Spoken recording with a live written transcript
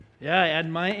Yeah, I add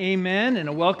my amen and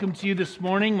a welcome to you this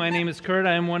morning. My name is Kurt.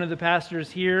 I am one of the pastors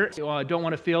here. I don't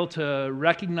want to fail to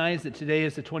recognize that today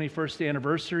is the 21st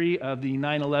anniversary of the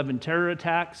 9/11 terror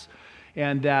attacks,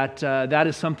 and that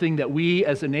is something that we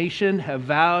as a nation have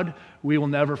vowed we will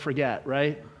never forget,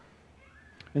 right?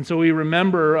 And so we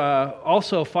remember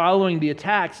also following the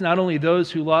attacks, not only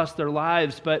those who lost their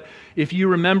lives, but if you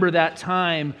remember that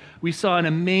time, we saw an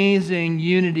amazing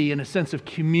unity and a sense of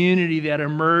community that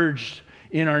emerged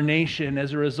in our nation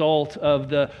as a result of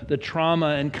the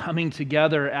trauma and coming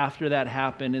together after that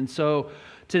happened. And so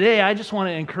today I just want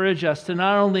to encourage us to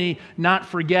not only not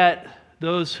forget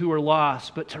those who were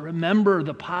lost, but to remember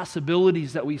the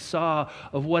possibilities that we saw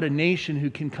of what a nation who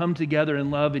can come together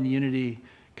in love and unity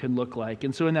can look like.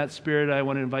 And so in that spirit, I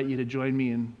want to invite you to join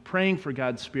me in praying for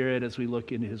God's Spirit as we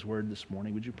look into His Word this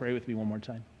morning. Would you pray with me one more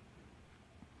time?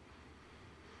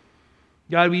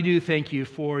 God, we do thank you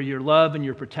for your love and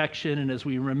your protection, and as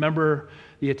we remember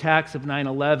the attacks of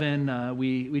 9/11,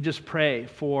 we just pray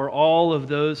for all of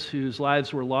those whose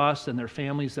lives were lost and their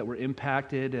families that were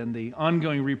impacted and the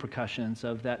ongoing repercussions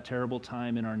of that terrible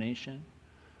time in our nation.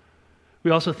 We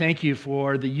also thank you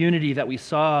for the unity that we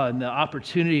saw and the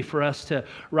opportunity for us to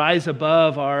rise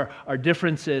above our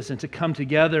differences and to come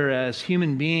together as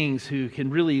human beings who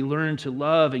can really learn to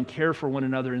love and care for one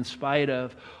another in spite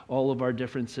of all of our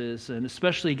differences. And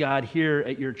especially, God, here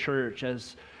at your church,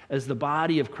 as the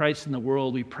body of Christ in the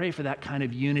world, we pray for that kind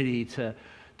of unity to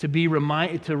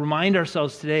remind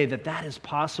ourselves today that that is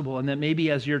possible, and that maybe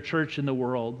as your church in the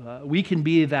world, we can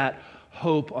be that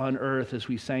hope on earth as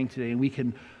we sang today, and we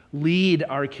can lead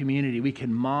our community. We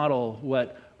can model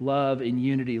what love and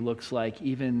unity looks like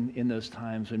even in those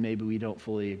times when maybe we don't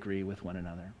fully agree with one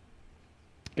another.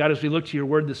 God, as we look to your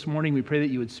word this morning, we pray that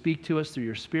you would speak to us through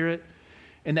your Spirit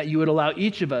and that you would allow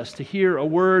each of us to hear a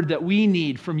word that we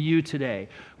need from you today,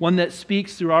 one that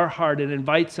speaks through our heart and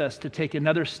invites us to take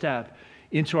another step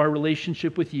into our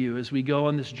relationship with you as we go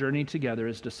on this journey together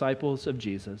as disciples of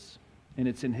Jesus. And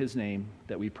it's in his name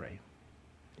that we pray.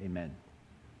 Amen.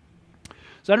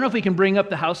 So I don't know if we can bring up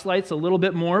the house lights a little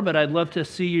bit more, but I'd love to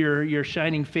see your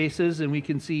shining faces, and we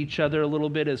can see each other a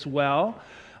little bit as well.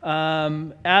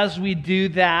 As we do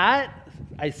that,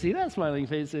 I see that smiling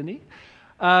face, Indy.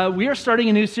 We are starting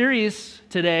a new series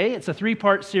today. It's a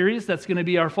 3-part series that's going to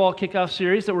be our fall kickoff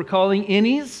series that we're calling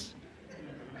Innies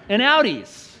and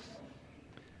Outies,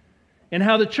 and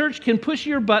how the church can push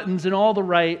your buttons in all the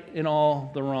right and all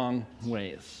the wrong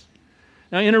ways.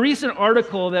 Now, in a recent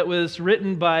article that was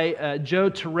written by Joe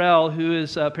Terrell, who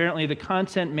is apparently the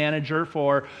content manager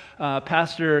for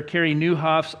Pastor Carrie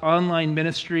Nieuwhoff's online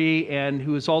ministry and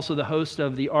who is also the host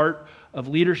of the Art of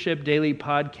Leadership Daily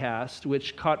podcast,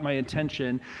 which caught my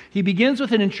attention, he begins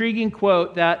with an intriguing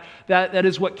quote that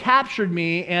is what captured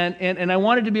me, and I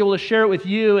wanted to be able to share it with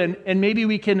you, and maybe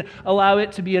we can allow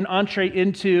it to be an entree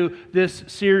into this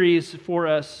series for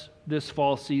us this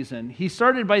fall season. He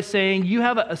started by saying, you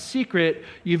have a secret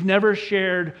you've never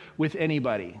shared with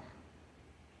anybody.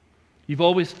 You've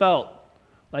always felt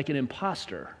like an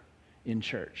imposter in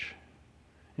church.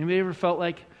 Anybody ever felt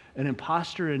like an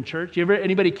imposter in church?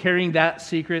 Anybody carrying that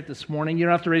secret this morning? You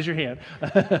don't have to raise your hand.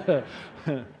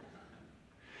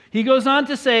 He goes on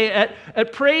to say,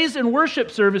 at praise and worship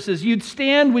services, you'd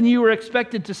stand when you were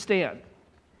expected to stand.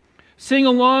 Sing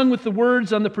along with the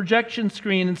words on the projection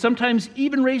screen, and sometimes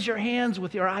even raise your hands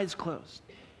with your eyes closed.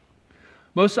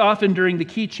 Most often during the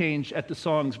key change at the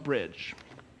song's bridge.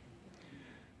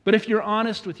 But if you're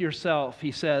honest with yourself,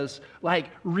 he says, like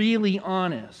really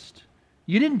honest,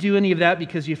 you didn't do any of that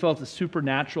because you felt a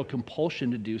supernatural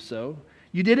compulsion to do so.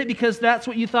 You did it because that's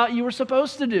what you thought you were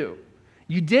supposed to do.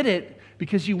 You did it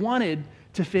because you wanted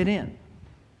to fit in.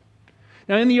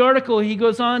 Now, in the article, he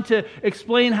goes on to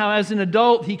explain how as an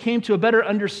adult, he came to a better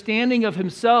understanding of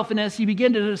himself, and as he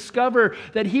began to discover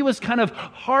that he was kind of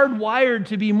hardwired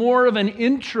to be more of an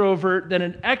introvert than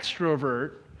an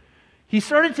extrovert, he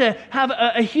started to have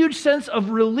a huge sense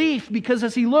of relief because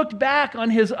as he looked back on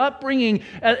his upbringing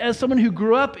as someone who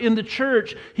grew up in the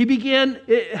church,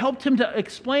 it helped him to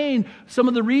explain some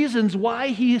of the reasons why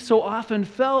he so often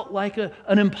felt like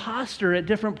an imposter at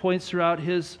different points throughout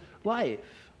his life.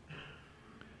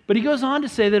 But he goes on to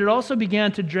say that it also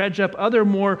began to dredge up other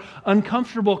more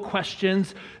uncomfortable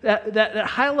questions that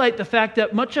highlight the fact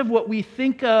that much of what we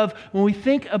think of when we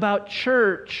think about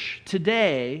church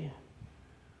today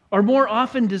are more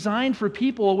often designed for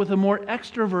people with a more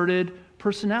extroverted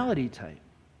personality type.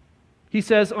 He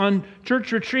says on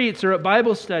church retreats or at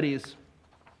Bible studies,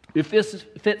 if this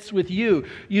fits with you,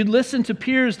 you'd listen to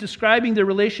peers describing their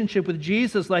relationship with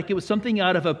Jesus like it was something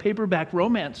out of a paperback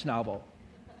romance novel.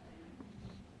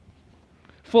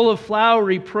 full of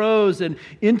flowery prose and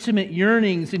intimate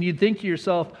yearnings, and you'd think to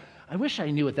yourself, I wish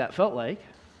I knew what that felt like.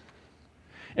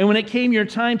 And when it came your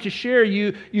time to share,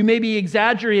 you maybe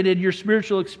exaggerated your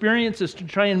spiritual experiences to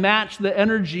try and match the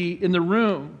energy in the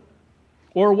room.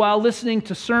 Or while listening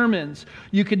to sermons,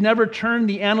 you could never turn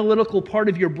the analytical part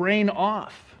of your brain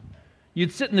off.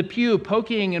 You'd sit in the pew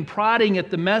poking and prodding at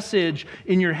the message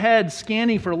in your head,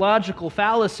 scanning for logical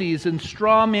fallacies and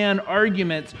straw man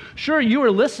arguments. Sure, you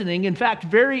were listening, in fact,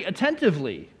 very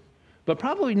attentively, but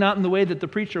probably not in the way that the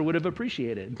preacher would have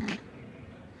appreciated.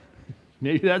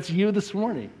 Maybe that's you this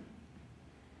morning.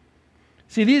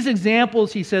 See, these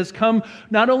examples, he says, come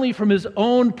not only from his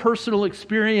own personal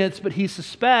experience, but he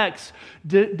suspects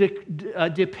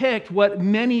depict what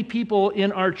many people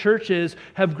in our churches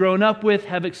have grown up with,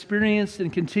 have experienced,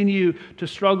 and continue to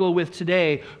struggle with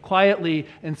today, quietly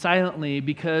and silently,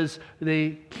 because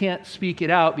they can't speak it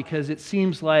out, because it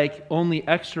seems like only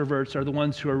extroverts are the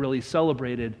ones who are really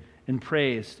celebrated and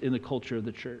praised in the culture of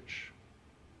the church.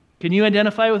 Can you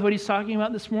identify with what he's talking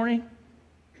about this morning?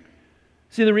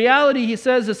 See, the reality, he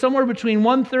says, is somewhere between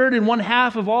 1/3 and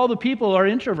 1/2 of all the people are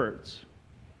introverts.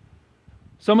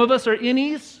 Some of us are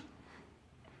innies,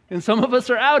 and some of us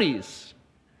are outies.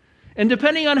 And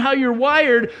depending on how you're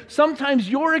wired, sometimes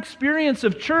your experience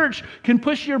of church can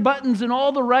push your buttons in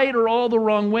all the right or all the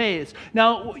wrong ways.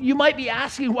 Now, you might be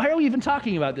asking, why are we even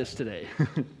talking about this today?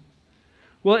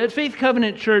 Well, at Faith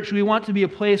Covenant Church, we want to be a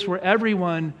place where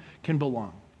everyone can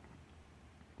belong.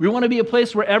 We want to be a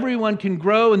place where everyone can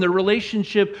grow in their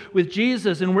relationship with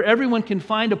Jesus and where everyone can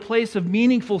find a place of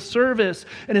meaningful service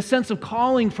and a sense of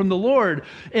calling from the Lord.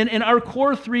 And our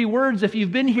core 3 words, if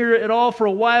you've been here at all for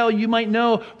a while, you might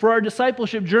know for our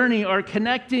discipleship journey are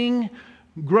connecting,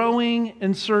 growing,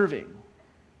 and serving.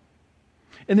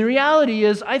 And the reality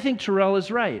is, I think Terrell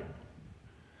is right.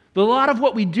 But a lot of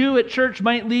what we do at church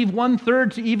might leave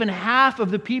 1/3 to even half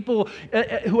of the people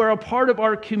who are a part of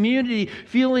our community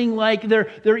feeling like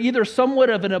they're either somewhat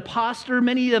of an imposter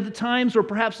many of the times, or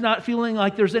perhaps not feeling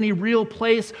like there's any real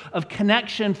place of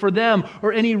connection for them,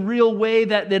 or any real way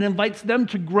that invites them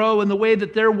to grow in the way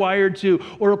that they're wired to,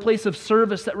 or a place of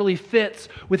service that really fits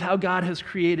with how God has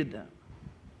created them.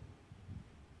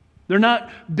 They're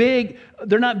not big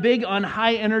on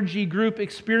high energy group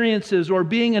experiences or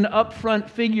being an upfront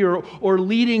figure or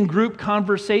leading group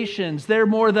conversations. They're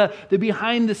more the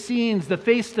behind the scenes, the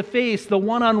face to face, the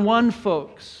one-on-one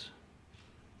folks.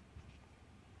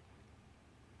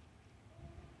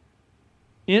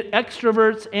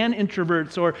 Extroverts and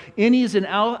introverts, or innies and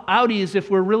outies, if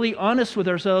we're really honest with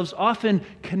ourselves, often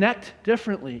connect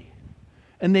differently,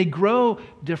 and they grow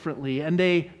differently, and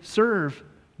they serve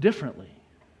differently.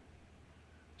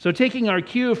 So taking our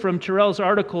cue from Terrell's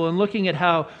article and looking at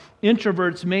how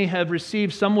introverts may have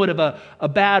received somewhat of a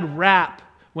bad rap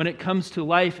when it comes to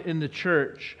life in the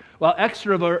church, while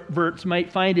extroverts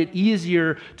might find it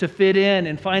easier to fit in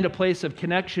and find a place of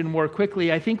connection more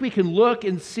quickly, I think we can look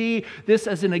and see this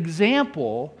as an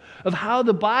example of how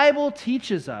the Bible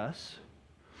teaches us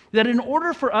that in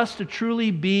order for us to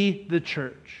truly be the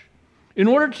church, in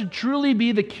order to truly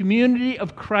be the community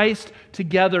of Christ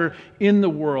together in the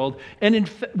world, and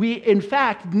we in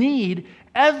fact need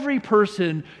every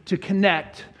person to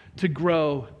connect, to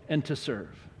grow, and to serve,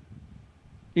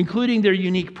 including their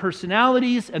unique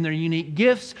personalities and their unique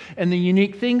gifts and the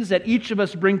unique things that each of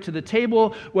us bring to the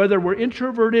table, whether we're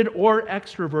introverted or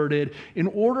extroverted. In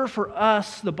order for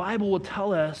us, the Bible will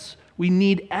tell us, we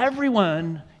need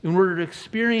everyone in order to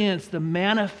experience the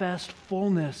manifest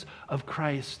fullness of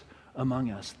Christ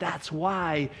among us. That's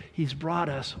why he's brought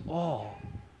us all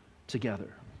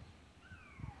together.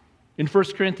 In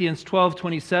 1 Corinthians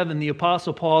 12:27, the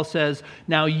Apostle Paul says,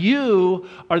 "Now you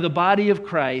are the body of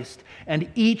Christ, and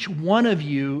each one of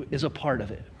you is a part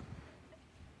of it."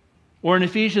 Or in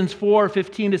Ephesians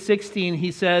 4:15-16,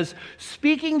 he says,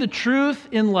 "Speaking the truth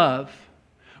in love,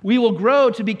 we will grow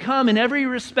to become in every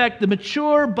respect the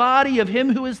mature body of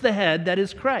him who is the head, that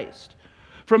is Christ.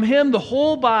 From him, the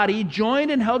whole body, joined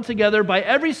and held together by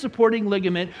every supporting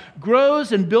ligament,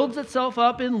 grows and builds itself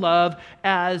up in love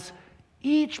as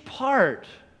each part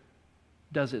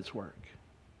does its work."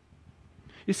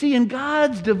 You see, in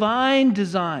God's divine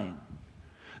design,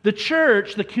 the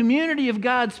church, the community of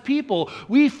God's people,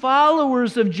 we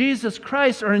followers of Jesus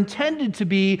Christ are intended to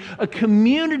be a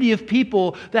community of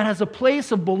people that has a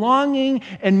place of belonging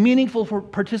and meaningful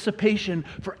participation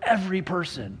for every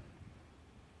person.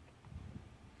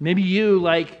 Maybe you,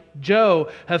 like Joe,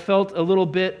 have felt a little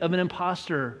bit of an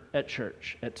imposter at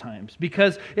church at times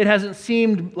because it hasn't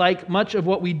seemed like much of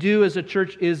what we do as a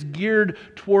church is geared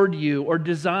toward you or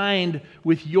designed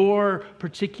with your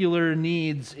particular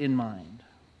needs in mind.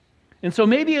 And so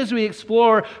maybe as we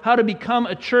explore how to become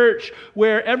a church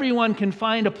where everyone can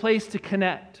find a place to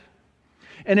connect,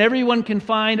 and everyone can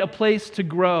find a place to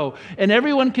grow, and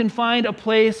everyone can find a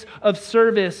place of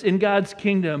service in God's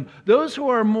kingdom, those who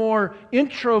are more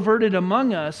introverted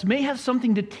among us may have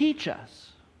something to teach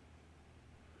us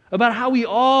about how we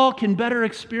all can better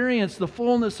experience the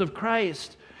fullness of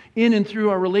Christ in and through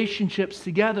our relationships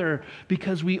together,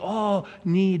 because we all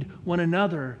need one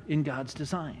another in God's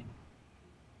design.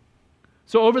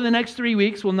 So over the next 3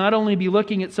 weeks, we'll not only be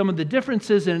looking at some of the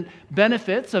differences and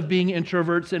benefits of being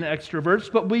introverts and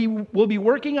extroverts, but we will be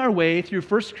working our way through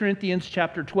 1 Corinthians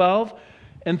chapter 12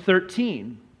 and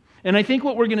 13. And I think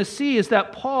what we're going to see is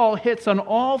that Paul hits on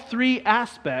all three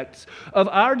aspects of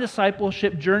our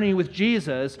discipleship journey with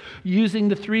Jesus using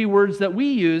the three words that we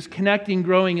use, connecting,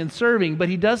 growing, and serving, but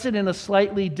he does it in a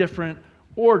slightly different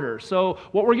order. So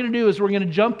what we're going to do is we're going to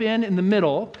jump in the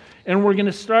middle, and we're going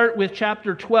to start with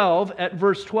chapter 12 at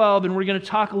verse 12, and we're going to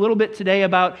talk a little bit today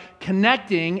about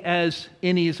connecting as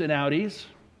innies and outies.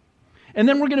 And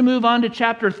then we're going to move on to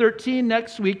chapter 13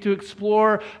 next week to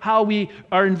explore how we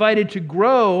are invited to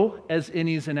grow as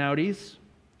innies and outies.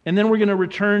 And then we're going to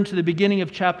return to the beginning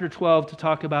of chapter 12 to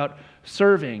talk about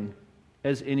serving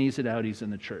as innies and outies in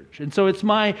the church. And so it's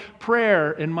my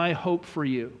prayer and my hope for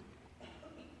you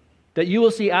that you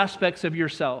will see aspects of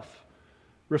yourself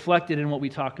reflected in what we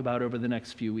talk about over the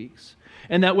next few weeks.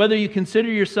 And that whether you consider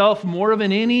yourself more of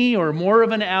an innie or more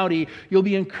of an outie, you'll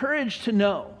be encouraged to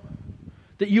know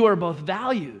that you are both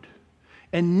valued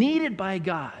and needed by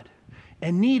God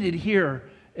and needed here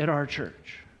at our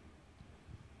church.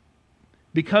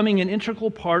 Becoming an integral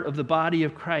part of the body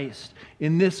of Christ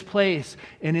in this place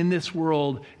and in this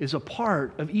world is a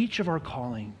part of each of our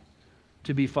calling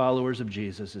to be followers of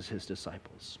Jesus as his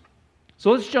disciples. So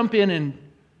let's jump in and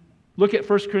look at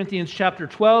 1 Corinthians chapter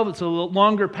 12. It's a little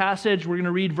longer passage. We're going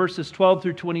to read verses 12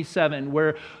 through 27,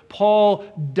 where Paul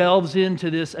delves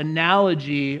into this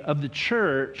analogy of the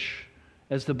church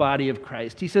as the body of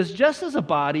Christ. He says, just as a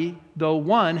body, though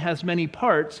one, has many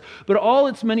parts, but all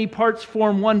its many parts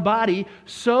form one body,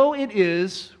 so it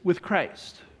is with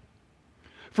Christ.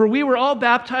 For we were all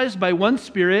baptized by one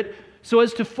Spirit so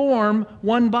as to form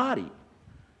one body,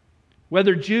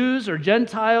 whether Jews or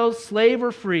Gentiles, slave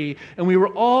or free, and we were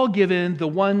all given the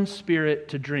one Spirit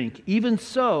to drink. Even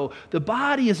so, the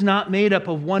body is not made up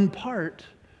of one part,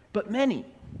 but many.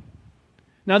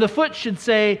 Now the foot should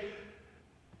say,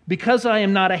 because I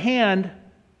am not a hand.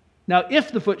 Now if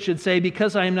the foot should say,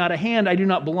 because I am not a hand, I do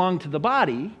not belong to the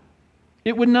body,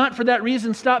 it would not for that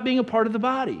reason stop being a part of the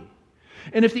body.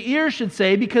 And if the ear should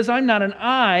say, because I'm not an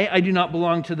eye, I do not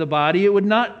belong to the body, it would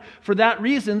not for that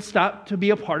reason stop to be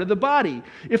a part of the body.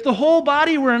 If the whole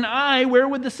body were an eye, where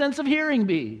would the sense of hearing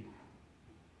be?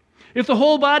 If the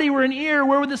whole body were an ear,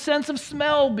 where would the sense of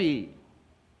smell be?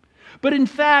 But in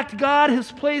fact, God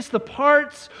has placed the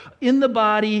parts in the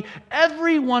body,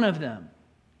 every one of them,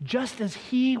 just as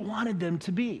he wanted them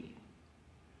to be.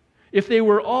 If they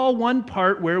were all one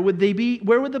part, where would they be?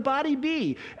 Where would the body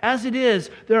be? As it is,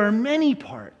 there are many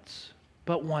parts,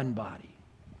 but one body.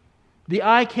 The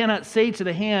eye cannot say to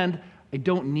the hand, I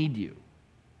don't need you.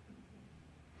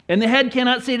 And the head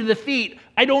cannot say to the feet,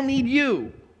 I don't need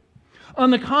you. On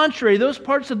the contrary, those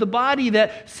parts of the body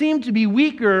that seem to be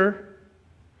weaker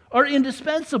are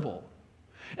indispensable.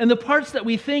 And the parts that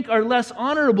we think are less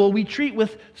honorable, we treat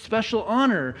with special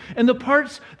honor. And the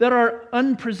parts that are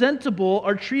unpresentable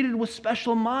are treated with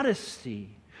special modesty,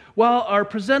 while our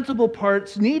presentable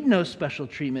parts need no special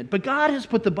treatment. But God has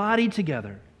put the body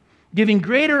together, giving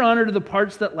greater honor to the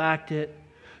parts that lacked it,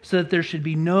 so that there should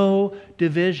be no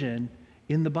division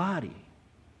in the body,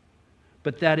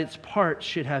 but that its parts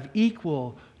should have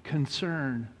equal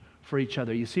concern for each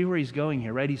other. You see where he's going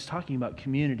here, right? He's talking about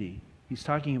community. He's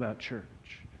talking about church.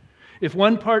 If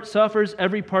one part suffers,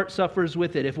 every part suffers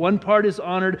with it. If one part is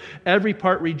honored, every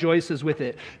part rejoices with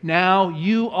it. Now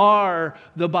you are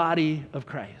the body of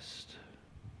Christ,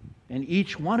 and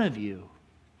each one of you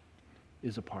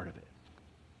is a part of it.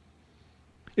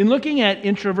 In looking at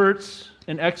introverts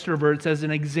and extroverts as an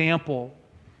example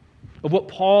of what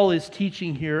Paul is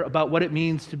teaching here about what it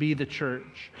means to be the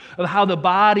church, of how the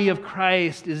body of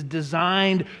Christ is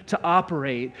designed to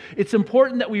operate, it's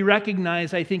important that we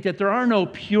recognize, I think, that there are no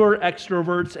pure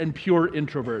extroverts and pure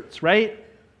introverts, right?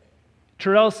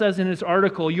 Terrell says in his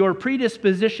article, your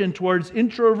predisposition towards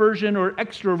introversion or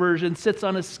extroversion sits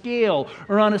on a scale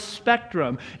or on a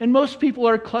spectrum, and most people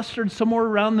are clustered somewhere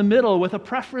around the middle with a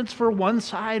preference for one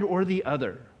side or the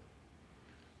other.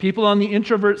 People on the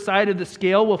introvert side of the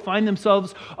scale will find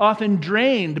themselves often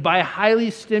drained by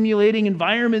highly stimulating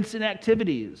environments and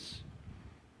activities.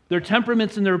 Their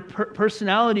temperaments and their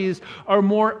personalities are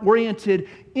more oriented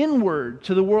inward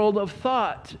to the world of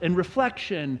thought and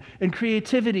reflection and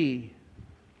creativity.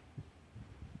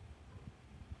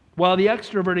 While the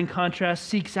extrovert, in contrast,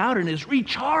 seeks out and is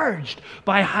recharged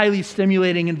by highly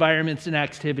stimulating environments and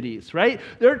activities, right?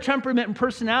 Their temperament and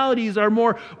personalities are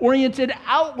more oriented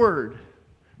outward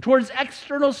towards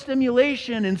external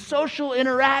stimulation and social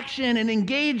interaction and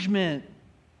engagement.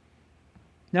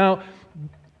 Now,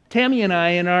 Tammy and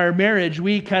I, in our marriage,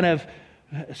 we kind of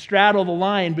straddle the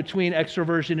line between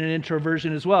extroversion and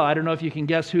introversion as well. I don't know if you can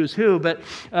guess who's who, but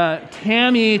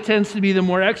Tammy tends to be the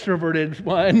more extroverted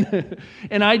one,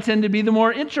 and I tend to be the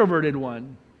more introverted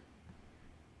one.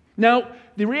 Now,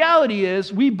 the reality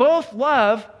is we both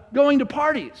love going to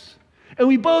parties. And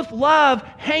we both love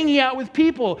hanging out with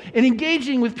people and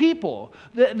engaging with people.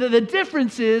 The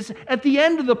difference is, at the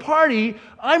end of the party,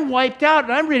 I'm wiped out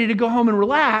and I'm ready to go home and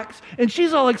relax. And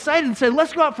she's all excited and said,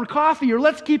 let's go out for coffee or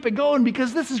let's keep it going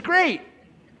because this is great.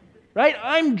 Right?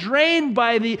 I'm drained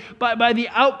by the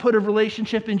output of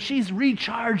relationship, and she's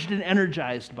recharged and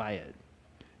energized by it.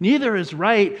 Neither is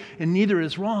right and neither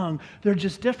is wrong. They're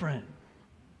just different.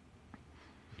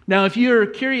 Now, if you're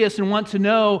curious and want to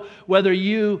know whether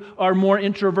you are more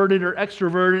introverted or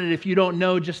extroverted, if you don't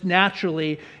know just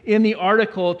naturally, in the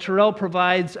article, Terrell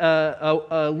provides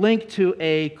a link to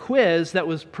a quiz that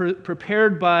was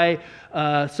prepared by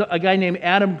a guy named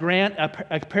Adam Grant,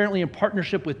 apparently in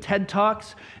partnership with TED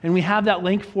Talks. And we have that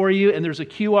link for you, and there's a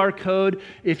QR code.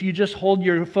 If you just hold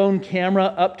your phone camera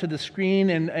up to the screen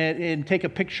and take a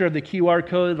picture of the QR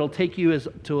code, it'll take you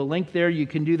to a link there. You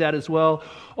can do that as well.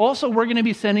 Also, we're going to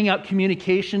be sending out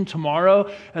communication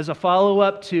tomorrow as a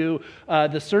follow-up to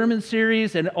the sermon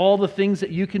series and all the things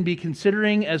that you can be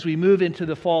considering as we move into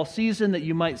the fall season that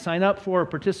you might sign up for or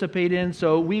participate in.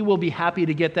 So we will be happy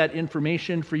to get that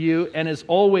information for you. And as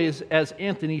always, as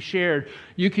Anthony shared,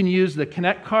 you can use the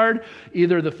Connect card,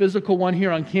 either the physical one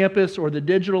here on campus or the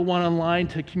digital one online,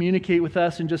 to communicate with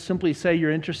us and just simply say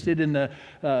you're interested in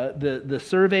the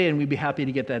survey, and we'd be happy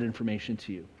to get that information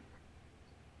to you.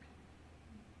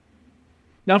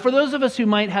 Now, for those of us who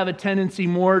might have a tendency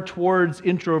more towards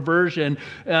introversion,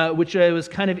 which I was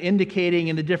kind of indicating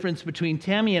in the difference between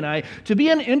Tammy and I, to be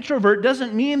an introvert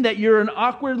doesn't mean that you're an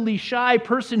awkwardly shy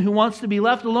person who wants to be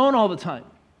left alone all the time.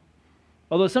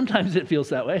 Although sometimes it feels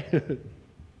that way.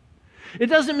 It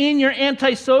doesn't mean you're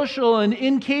antisocial and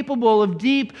incapable of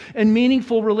deep and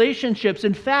meaningful relationships.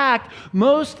 In fact,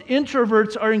 most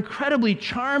introverts are incredibly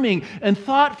charming and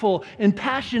thoughtful and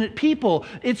passionate people.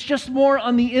 It's just more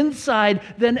on the inside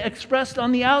than expressed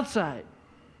on the outside.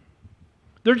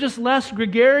 They're just less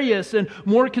gregarious and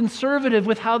more conservative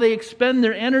with how they expend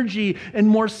their energy and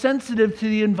more sensitive to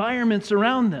the environments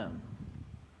around them.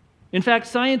 In fact,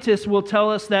 scientists will tell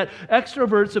us that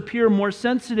extroverts appear more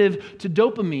sensitive to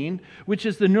dopamine, which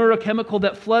is the neurochemical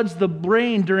that floods the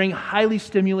brain during highly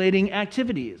stimulating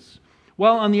activities.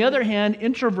 While on the other hand,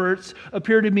 introverts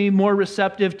appear to be more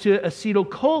receptive to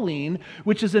acetylcholine,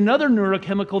 which is another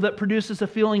neurochemical that produces a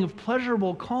feeling of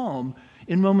pleasurable calm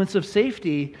in moments of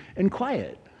safety and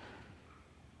quiet.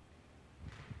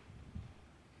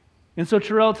 And so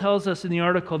Terrell tells us in the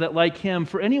article that, like him,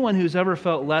 for anyone who's ever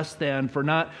felt less than for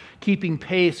not keeping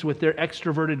pace with their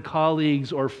extroverted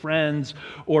colleagues or friends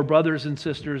or brothers and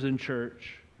sisters in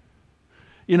church,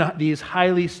 these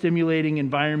highly stimulating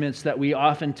environments that we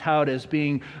often tout as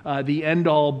being the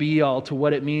end-all, be-all to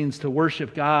what it means to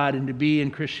worship God and to be in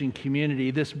Christian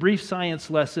community, this brief science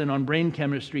lesson on brain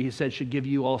chemistry, he said, should give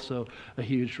you also a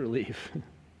huge relief.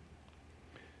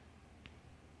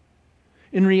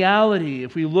 In reality,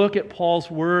 if we look at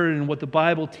Paul's word and what the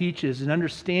Bible teaches and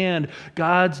understand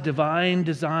God's divine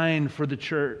design for the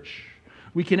church,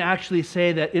 we can actually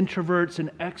say that introverts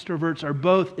and extroverts are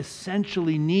both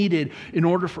essentially needed in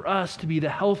order for us to be the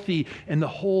healthy and the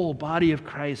whole body of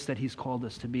Christ that He's called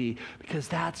us to be, because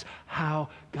that's how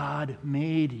God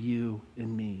made you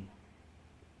and me.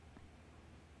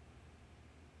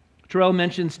 Terrell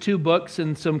mentions 2 books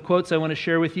and some quotes I want to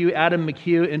share with you. Adam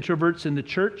McHugh, Introverts in the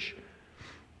Church.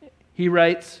 He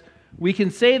writes, "We can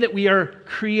say that we are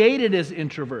created as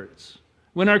introverts.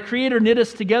 When our Creator knit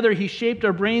us together, He shaped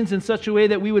our brains in such a way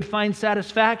that we would find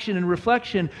satisfaction and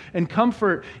reflection and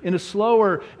comfort in a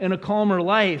slower and a calmer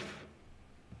life."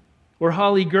 Or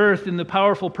Holly Girth, in The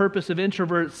Powerful Purpose of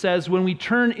Introverts, says, "When we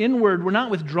turn inward, we're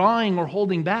not withdrawing or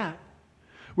holding back.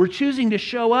 We're choosing to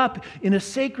show up in a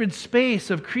sacred space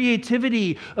of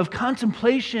creativity, of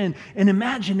contemplation, and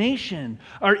imagination.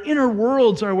 Our inner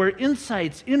worlds are where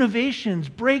insights, innovations,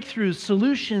 breakthroughs,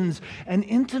 solutions, and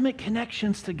intimate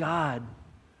connections to God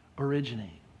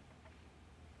originate."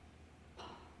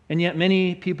 And yet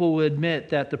many people will admit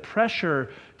that the pressure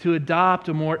to adopt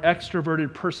a more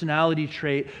extroverted personality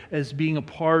trait as being a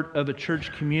part of a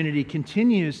church community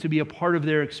continues to be a part of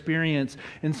their experience,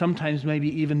 and sometimes maybe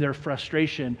even their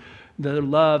frustration, the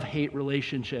love-hate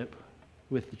relationship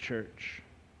with the church.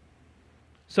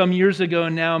 Some years ago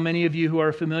now, many of you who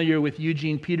are familiar with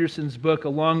Eugene Peterson's book, A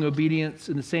Long Obedience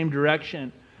in the Same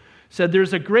Direction, said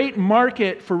there's a great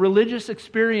market for religious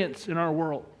experience in our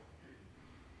world.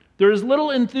 There is little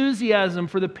enthusiasm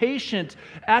for the patient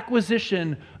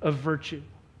acquisition of virtue,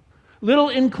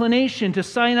 little inclination to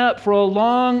sign up for a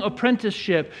long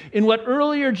apprenticeship in what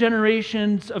earlier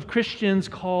generations of Christians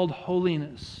called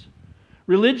holiness.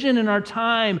 Religion in our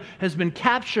time has been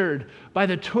captured by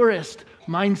the tourist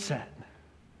mindset.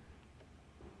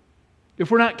 If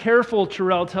we're not careful,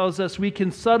 Terrell tells us, we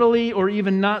can subtly or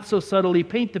even not so subtly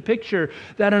paint the picture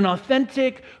that an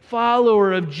authentic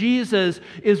follower of Jesus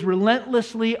is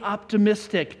relentlessly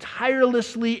optimistic,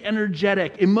 tirelessly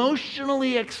energetic,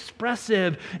 emotionally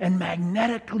expressive, and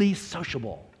magnetically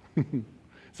sociable. Does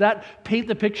that paint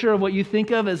the picture of what you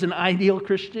think of as an ideal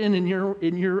Christian in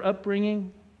your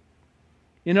upbringing?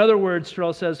 In other words,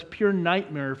 Terrell says, pure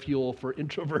nightmare fuel for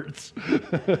introverts.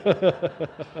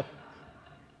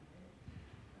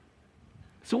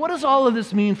 So what does all of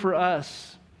this mean for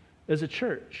us as a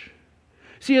church?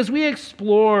 See, as we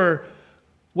explore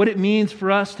what it means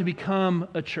for us to become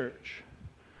a church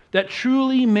that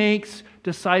truly makes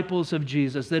disciples of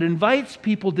Jesus, that invites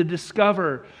people to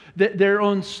discover their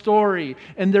own story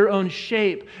and their own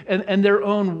shape and their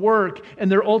own work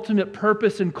and their ultimate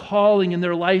purpose and calling in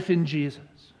their life in Jesus.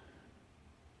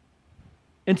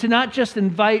 And to not just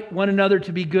invite one another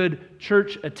to be good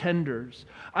church attenders.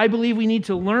 I believe we need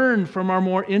to learn from our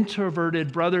more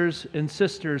introverted brothers and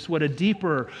sisters what a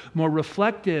deeper, more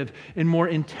reflective, and more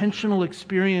intentional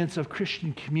experience of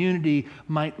Christian community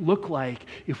might look like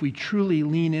if we truly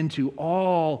lean into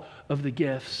all of the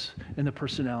gifts and the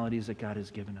personalities that God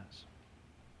has given us.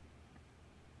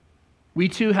 We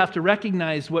too have to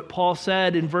recognize what Paul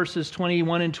said in verses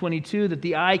 21 and 22, that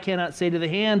the eye cannot say to the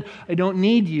hand, I don't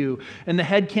need you, and the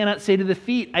head cannot say to the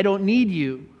feet, I don't need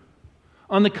you.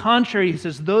 On the contrary, he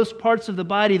says, those parts of the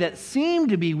body that seem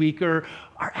to be weaker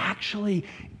are actually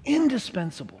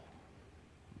indispensable.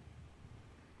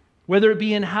 Whether it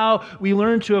be in how we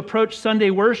learn to approach Sunday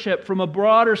worship from a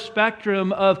broader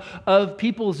spectrum of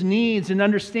people's needs and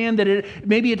understand that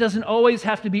maybe it doesn't always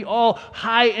have to be all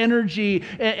high energy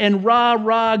and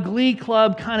rah-rah glee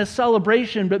club kind of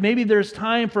celebration, but maybe there's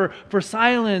time for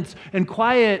silence and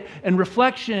quiet and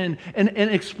reflection and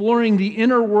exploring the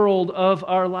inner world of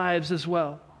our lives as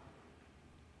well.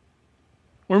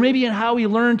 Or maybe in how we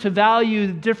learn to value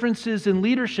the differences in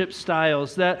leadership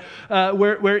styles, that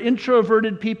where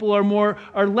introverted people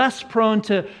are less prone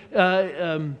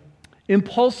to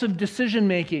impulsive decision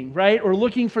making, right? Or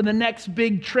looking for the next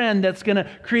big trend that's going to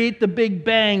create the big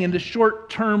bang and the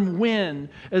short-term win,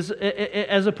 as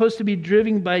opposed to be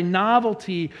driven by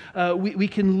novelty. We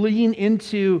can lean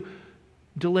into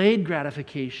delayed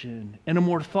gratification and a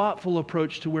more thoughtful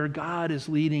approach to where God is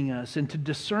leading us and to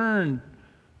discern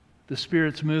the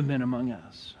Spirit's movement among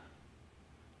us.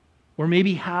 Or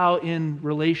maybe how in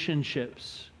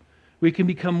relationships we can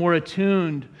become more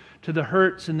attuned to the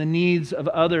hurts and the needs of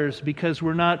others, because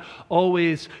we're not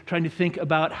always trying to think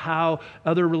about how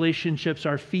other relationships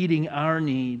are feeding our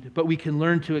need, but we can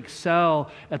learn to excel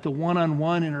at the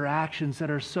one-on-one interactions that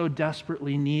are so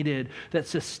desperately needed, that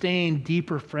sustain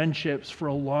deeper friendships for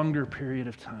a longer period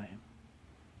of time.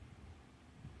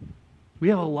 We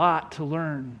have a lot to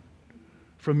learn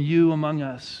from you among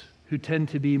us who tend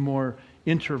to be more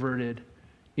introverted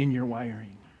in your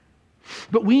wiring.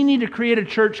 But we need to create a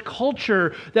church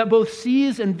culture that both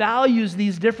sees and values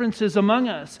these differences among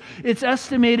us. It's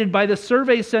estimated by the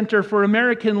Survey Center for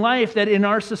American Life that in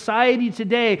our society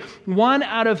today, 1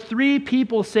 out of 3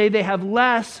 people say they have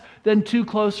less than 2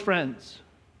 close friends.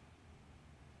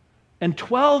 And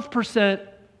 12%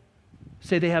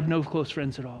 say they have no close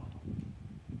friends at all.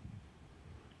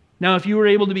 Now, if you were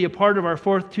able to be a part of our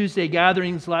 4th Tuesday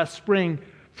gatherings last spring,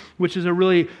 which is a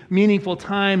really meaningful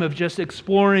time of just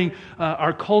exploring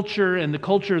our culture and the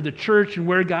culture of the church and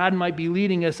where God might be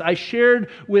leading us, I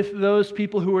shared with those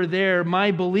people who were there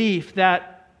my belief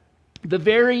that the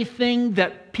very thing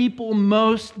that people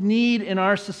most need in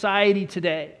our society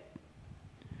today,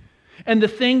 and the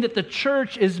thing that the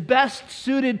church is best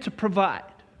suited to provide,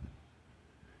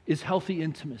 is healthy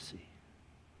intimacy.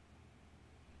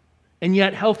 And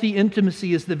yet, healthy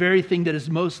intimacy is the very thing that is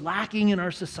most lacking in our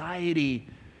society,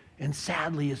 and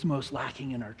sadly is most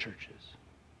lacking in our churches.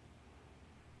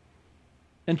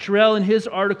 And Terrell in his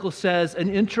article says, an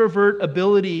introvert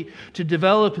ability to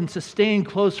develop and sustain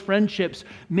close friendships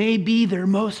may be their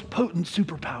most potent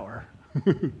superpower.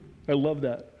 I love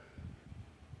that.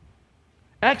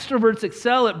 Extroverts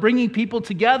excel at bringing people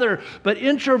together, but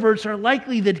introverts are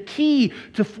likely the key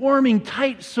to forming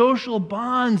tight social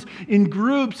bonds in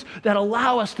groups that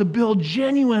allow us to build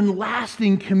genuine,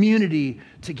 lasting community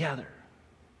together.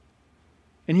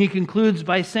 And he concludes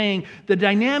by saying, the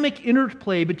dynamic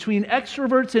interplay between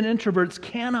extroverts and introverts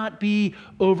cannot be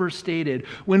overstated.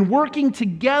 When working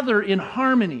together in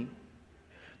harmony,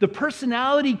 the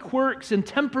personality quirks and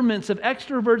temperaments of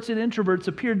extroverts and introverts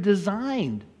appear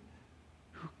designed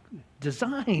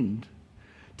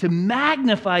to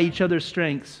magnify each other's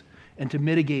strengths and to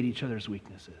mitigate each other's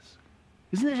weaknesses.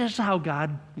 Isn't that just how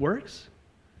God works?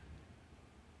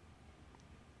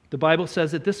 The Bible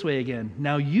says it this way again.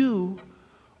 Now you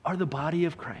are the body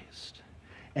of Christ,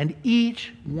 and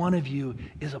each one of you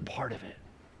is a part of it.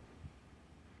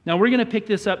 Now, we're going to pick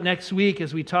this up next week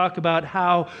as we talk about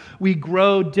how we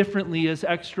grow differently as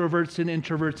extroverts and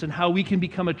introverts and how we can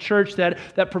become a church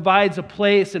that provides a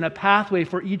place and a pathway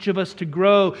for each of us to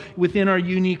grow within our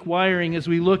unique wiring as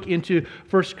we look into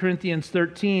 1 Corinthians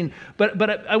 13.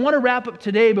 But I want to wrap up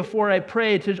today before I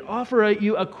pray to offer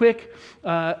you a quick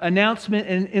announcement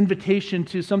and invitation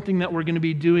to something that we're going to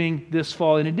be doing this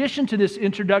fall. In addition to this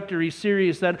introductory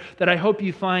series that I hope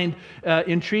you find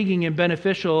intriguing and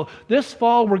beneficial, this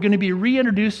fall we're going to be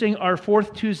reintroducing our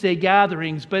Fourth Tuesday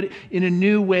gatherings, but in a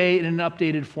new way, in an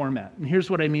updated format. And here's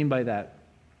what I mean by that.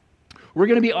 We're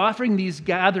going to be offering these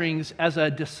gatherings as a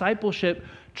discipleship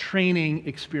training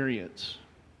experience.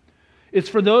 It's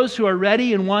for those who are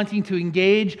ready and wanting to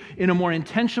engage in a more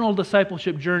intentional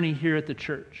discipleship journey here at the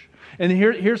church. And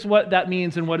here's what that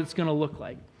means and what it's going to look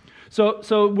like.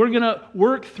 So we're going to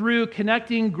work through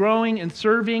connecting, growing, and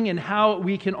serving and how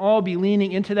we can all be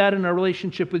leaning into that in our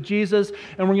relationship with Jesus.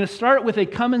 And we're going to start with a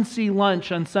come and see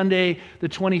lunch on Sunday the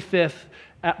 25th,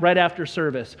 right after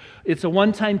service. It's a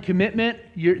one-time commitment.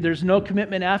 There's no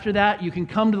commitment after that. You can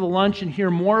come to the lunch and hear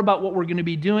more about what we're going to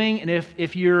be doing. And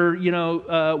if you're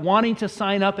wanting to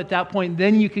sign up at that point,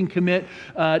 then you can commit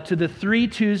to the 3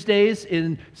 Tuesdays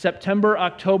in September,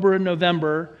 October, and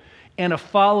November, and a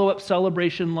follow-up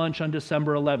celebration lunch on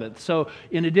December 11th. So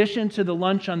in addition to the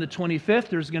lunch on the 25th,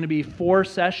 there's going to be 4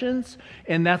 sessions,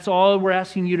 and that's all we're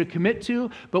asking you to commit to.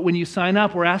 But when you sign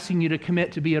up, we're asking you to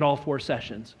commit to be at all 4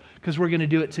 sessions, because we're going to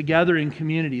do it together in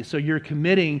community. So you're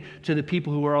committing to the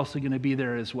people who are also going to be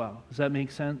there as well. Does that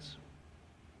make sense?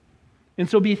 And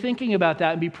so be thinking about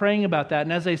that and be praying about that.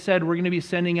 And as I said, we're going to be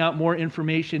sending out more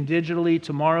information digitally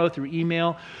tomorrow through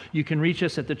email. You can reach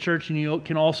us at the church, and you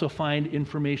can also find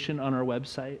information on our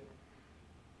website.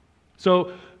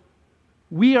 So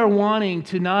we are wanting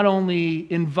to not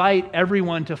only invite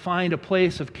everyone to find a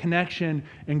place of connection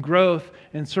and growth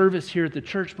and service here at the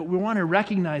church, but we want to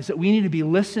recognize that we need to be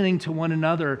listening to one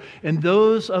another. And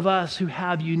those of us who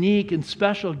have unique and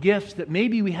special gifts that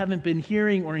maybe we haven't been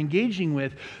hearing or engaging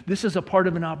with, this is a part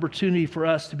of an opportunity for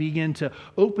us to begin to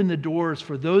open the doors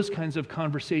for those kinds of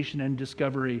conversation and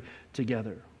discovery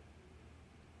together.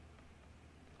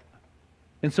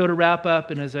 And so to wrap up,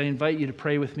 and as I invite you to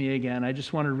pray with me again, I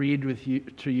just want to read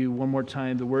to you one more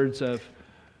time the words of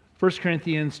 1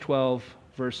 Corinthians 12,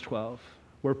 verse 12,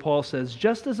 where Paul says,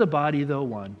 just as a body, though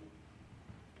one,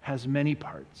 has many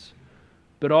parts,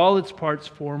 but all its parts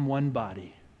form one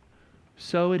body,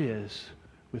 so it is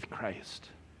with Christ.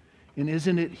 And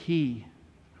isn't it He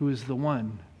who is the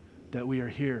one that we are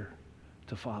here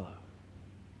to follow?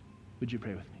 Would you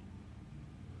pray with me?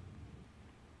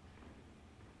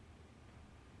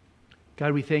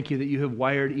 God, we thank you that you have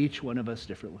wired each one of us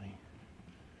differently.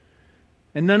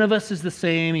 And none of us is the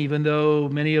same, even though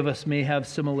many of us may have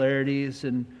similarities.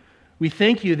 And we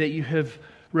thank you that you have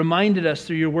reminded us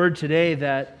through your word today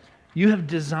that you have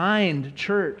designed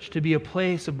church to be a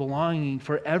place of belonging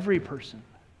for every person.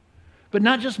 But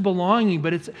not just belonging,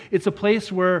 but it's a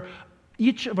place where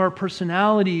each of our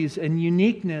personalities and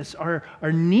uniqueness are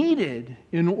needed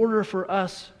in order for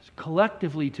us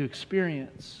collectively to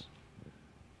experience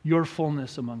your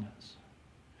fullness among us.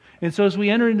 And so as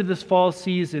we enter into this fall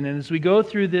season and as we go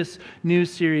through this new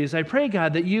series, I pray,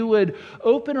 God, that you would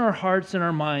open our hearts and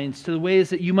our minds to the ways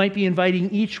that you might be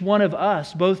inviting each one of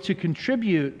us both to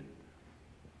contribute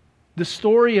the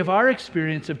story of our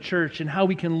experience of church and how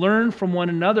we can learn from one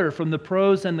another, from the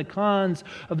pros and the cons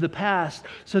of the past,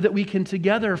 so that we can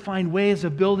together find ways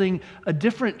of building a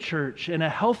different church and a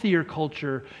healthier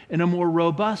culture and a more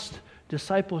robust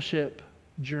discipleship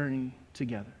journey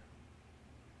together.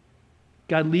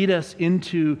 God, lead us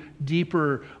into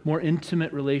deeper, more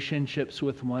intimate relationships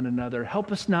with one another. Help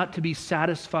us not to be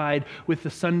satisfied with the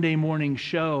Sunday morning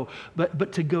show,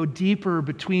 but to go deeper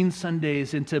between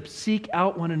Sundays and to seek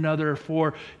out one another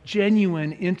for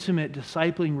genuine, intimate,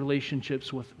 discipling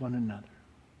relationships with one another.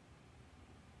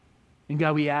 And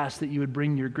God, we ask that you would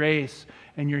bring your grace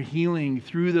and your healing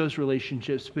through those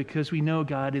relationships, because we know,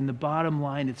 God, in the bottom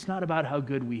line, it's not about how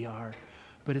good we are,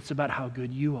 but it's about how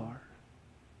good you are,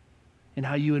 and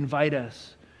how you invite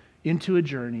us into a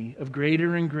journey of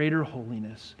greater and greater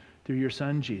holiness through your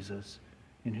Son, Jesus,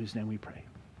 in whose name we pray.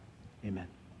 Amen.